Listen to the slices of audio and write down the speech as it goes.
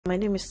My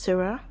name is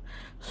Sarah.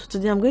 So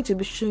today I'm going to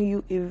be showing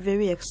you a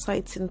very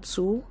exciting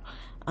tool,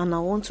 and I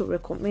want to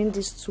recommend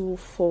this tool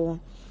for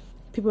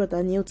people that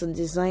are new to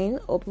design,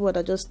 or people that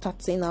are just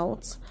starting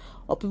out,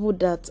 or people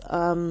that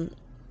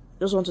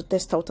just want to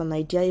test out an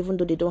idea even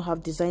though they don't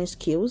have design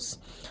skills.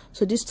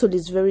 So this tool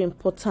is very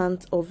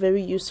important or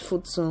very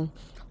useful to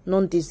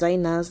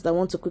non-designers that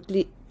want to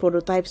quickly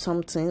prototype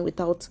something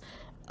without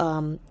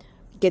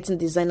getting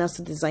designers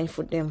to design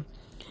for them.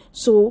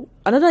 So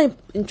another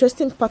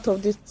interesting part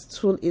of this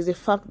tool is the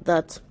fact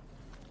that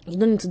you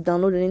don't need to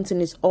download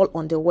anything, it's all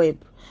on the web.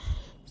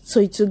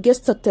 So to get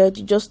started,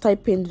 you just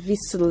type in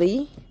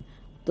Visily.ai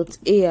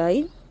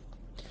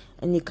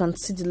and you can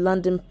see the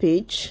landing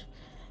page.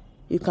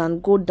 You can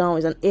go down.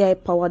 It's an AI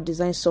powered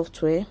design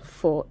software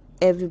for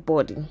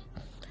everybody,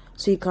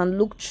 so you can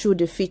look through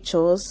the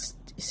features,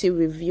 see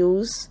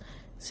reviews,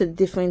 see the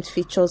different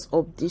features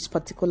of this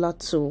particular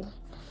tool.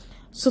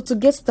 So to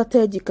get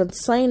started, you can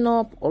sign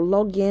up or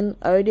log in.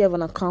 I already have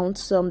an account,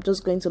 so I'm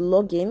just going to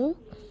log in,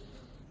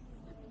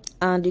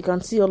 and you can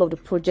see all of the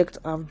projects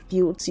I've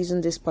built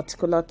using this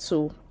particular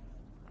tool.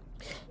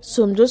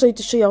 So I'm just going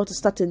to show you how to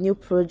start a new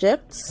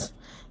project.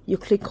 You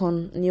click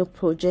on new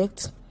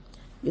project,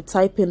 you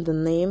type in the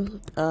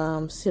name. So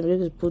I'm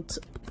going to put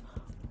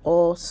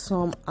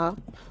awesome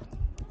app,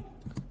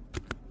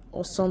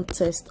 awesome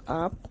test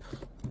app,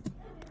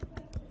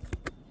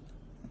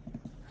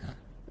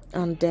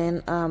 and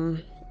then I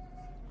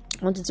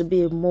want it to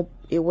be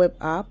a web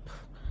app.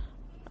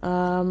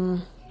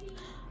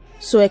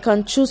 So I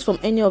can choose from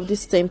any of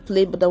this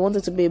template, but I want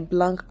it to be a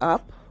blank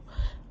app,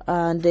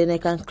 and then I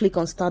can click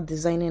on start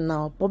designing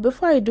now. But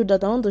before I do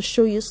that, I want to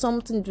show you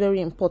something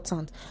very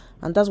important,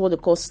 and that's what they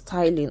call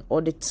styling or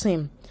the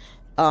theme.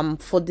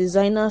 For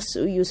designers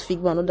who use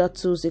Figma and other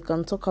tools, they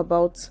can talk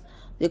about,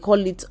 they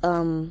call it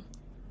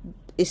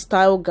a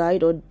style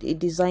guide or a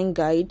design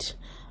guide.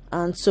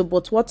 And so,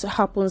 but what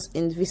happens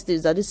in Visily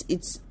is that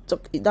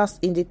that's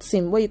in the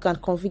theme, where you can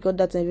configure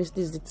that in Visily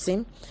is the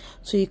theme.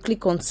 So you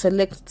click on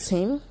select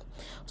theme.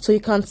 So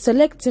you can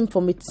select theme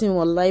from a theme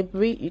or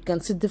library. You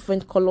can see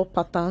different color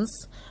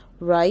patterns,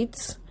 right?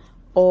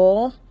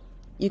 Or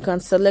you can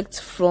select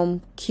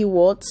from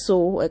keywords.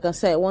 So I can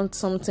say I want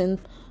something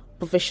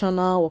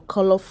professional or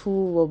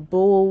colorful or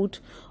bold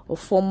or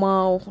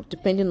formal,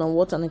 depending on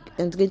what, and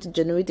it's going to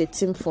generate a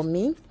theme for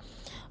me.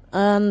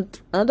 And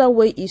another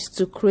way is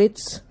to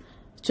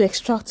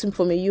extract them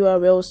from a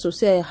URL. So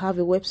say I have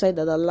a website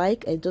that I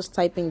like, I just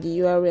type in the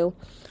URL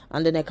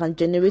and then I can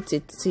generate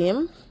a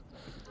theme.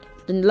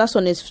 Then the last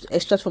one is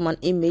extract from an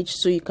image.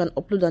 So you can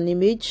upload an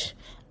image,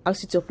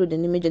 ask you to upload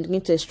an image, and you're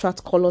going to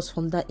extract colors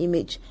from that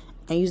image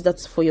and use that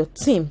for your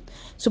theme.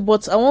 So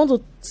but I want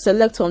to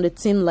select from the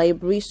theme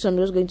library, so I'm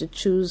just going to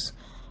choose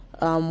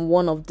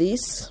one of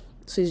these.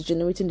 So it's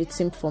generating the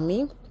theme for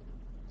me.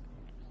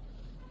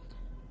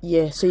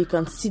 Yeah, so you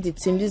can see the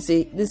theme.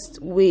 This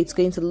way it's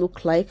going to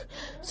look like.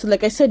 So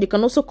like I said, you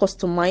can also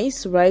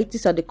customize, right?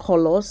 These are the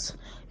colors.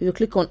 If you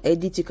click on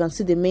edit, you can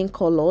see the main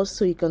colors.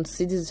 So you can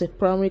see this is a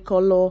primary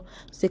color,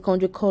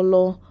 secondary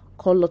color,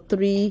 color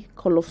 3,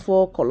 color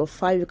 4, color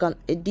 5. You can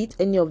edit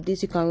any of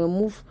these. You can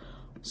remove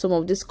some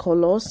of these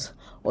colors,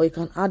 or you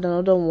can add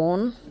another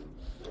one.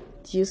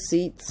 Do you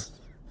see it?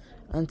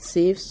 And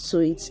save, so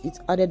it's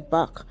added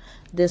back.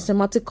 The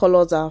semantic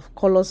colors are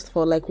colors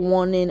for like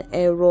warning,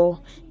 error,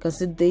 you can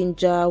see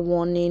danger,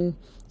 warning,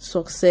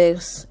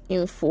 success,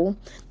 info.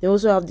 They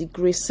also have the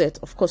gray set,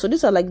 of course. So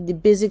these are like the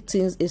basic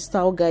things a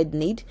style guide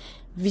need.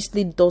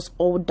 Visily does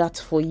all that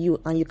for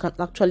you, and you can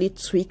actually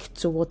tweak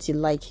to what you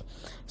like.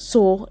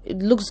 So it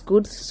looks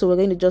good, so we're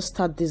going to just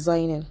start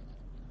designing.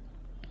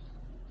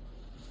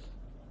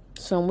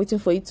 So I'm waiting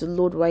for it to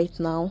load right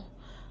now,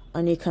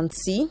 and you can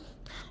see.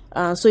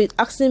 So it's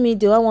asking me,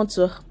 do I want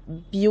to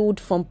build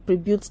from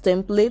pre-built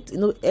template? You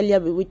know,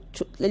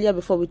 earlier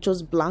before we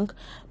chose blank,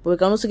 but we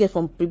can also get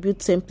from pre-built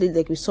template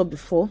like we saw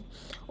before,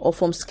 or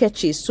from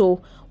sketches.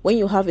 So when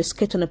you have a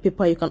sketch on a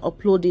paper, you can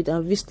upload it,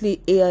 and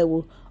Visily.ai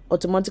will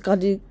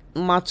automatically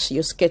match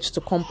your sketch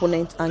to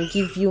component and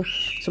give you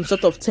some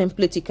sort of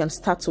template you can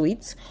start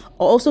with,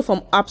 or also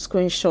from app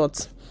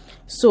screenshots.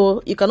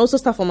 So you can also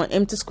start from an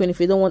empty screen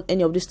if you don't want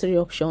any of these three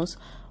options.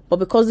 But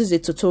because this is a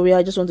tutorial,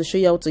 I just want to show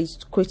you how to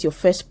create your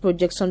first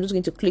project. So I'm just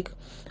going to click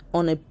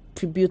on a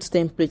pre-built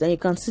template, and you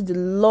can see the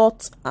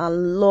lots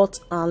and lots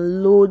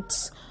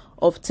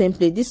of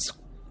template. This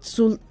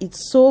tool,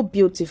 it's so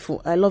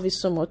beautiful. I love it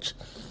so much.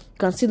 You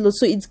can see lots.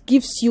 So it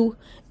gives you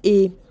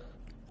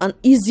an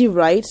easy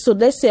ride. So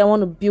let's say I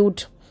want to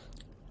build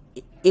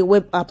a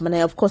web app, and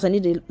of course I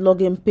need a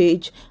login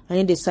page, I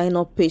need a sign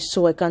up page.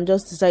 So I can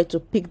just decide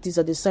to pick this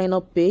as the sign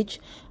up page.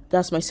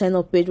 That's my sign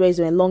up page. Where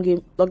is my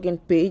login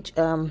page?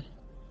 I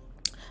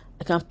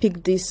can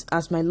pick this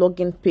as my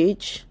login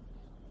page.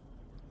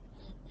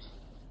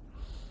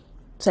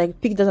 So I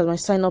pick that as my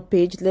sign up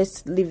page.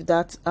 Let's leave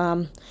that.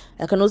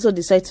 I can also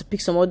decide to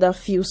pick some other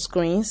few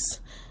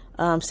screens.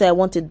 Say I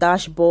want a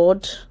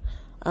dashboard.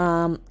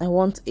 I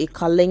want a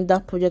calendar,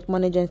 project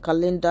manager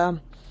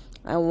calendar.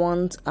 I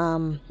want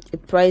a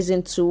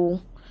pricing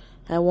tool.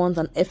 I want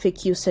an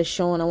FAQ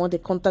session, I want a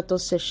contact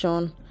us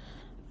session.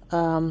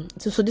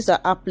 So these are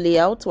app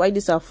layout. Why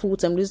these are full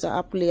time? These are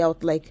app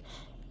layout, like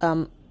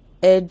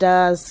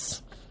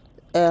headers,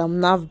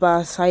 nav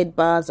bars,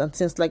 sidebars, and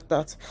things like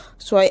that.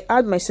 So I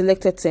add my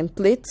selected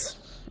template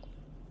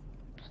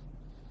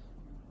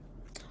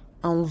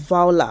and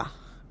voila,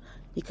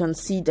 you can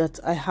see that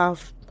I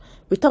have,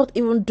 without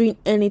even doing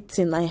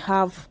anything, I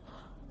have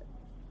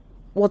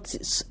what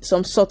is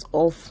some sort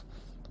of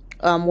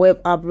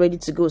web app ready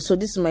to go. So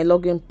this is my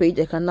login page.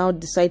 I can now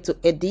decide to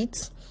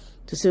edit,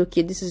 to say,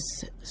 okay, this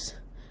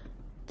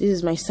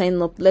is my sign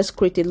up. Let's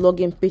create a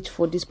login page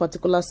for this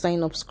particular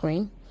sign up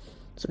screen.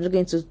 So I'm just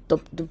going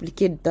to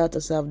duplicate that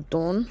as I've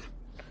done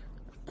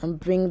and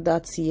bring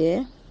that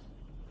here.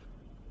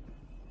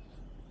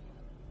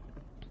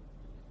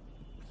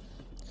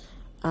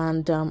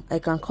 And I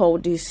can call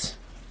this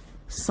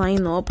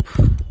sign up,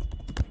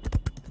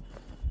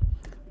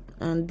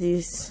 and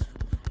this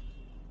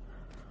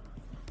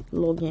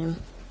login.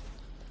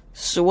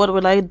 So what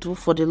will I do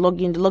for the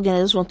login? The login,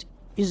 I just want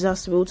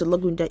users to be able to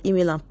log in with their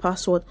email and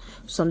password.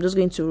 So I'm just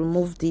going to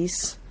remove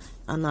this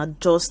and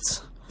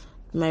adjust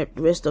my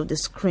rest of the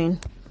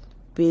screen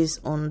based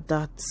on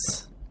that.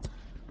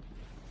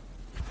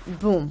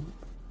 Boom,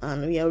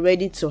 and we are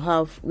ready to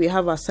have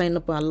our sign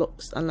up and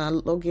our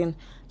login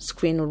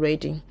screen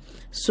already.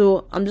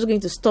 So I'm just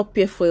going to stop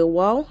here for a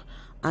while,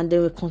 and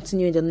then we'll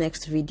continue in the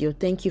next video.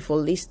 Thank you for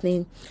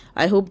listening.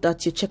 I hope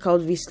that you check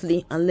out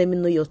Visily and let me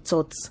know your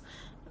thoughts.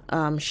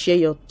 Share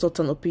your thoughts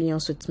and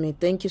opinions with me.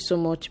 Thank you so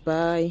much.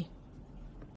 Bye.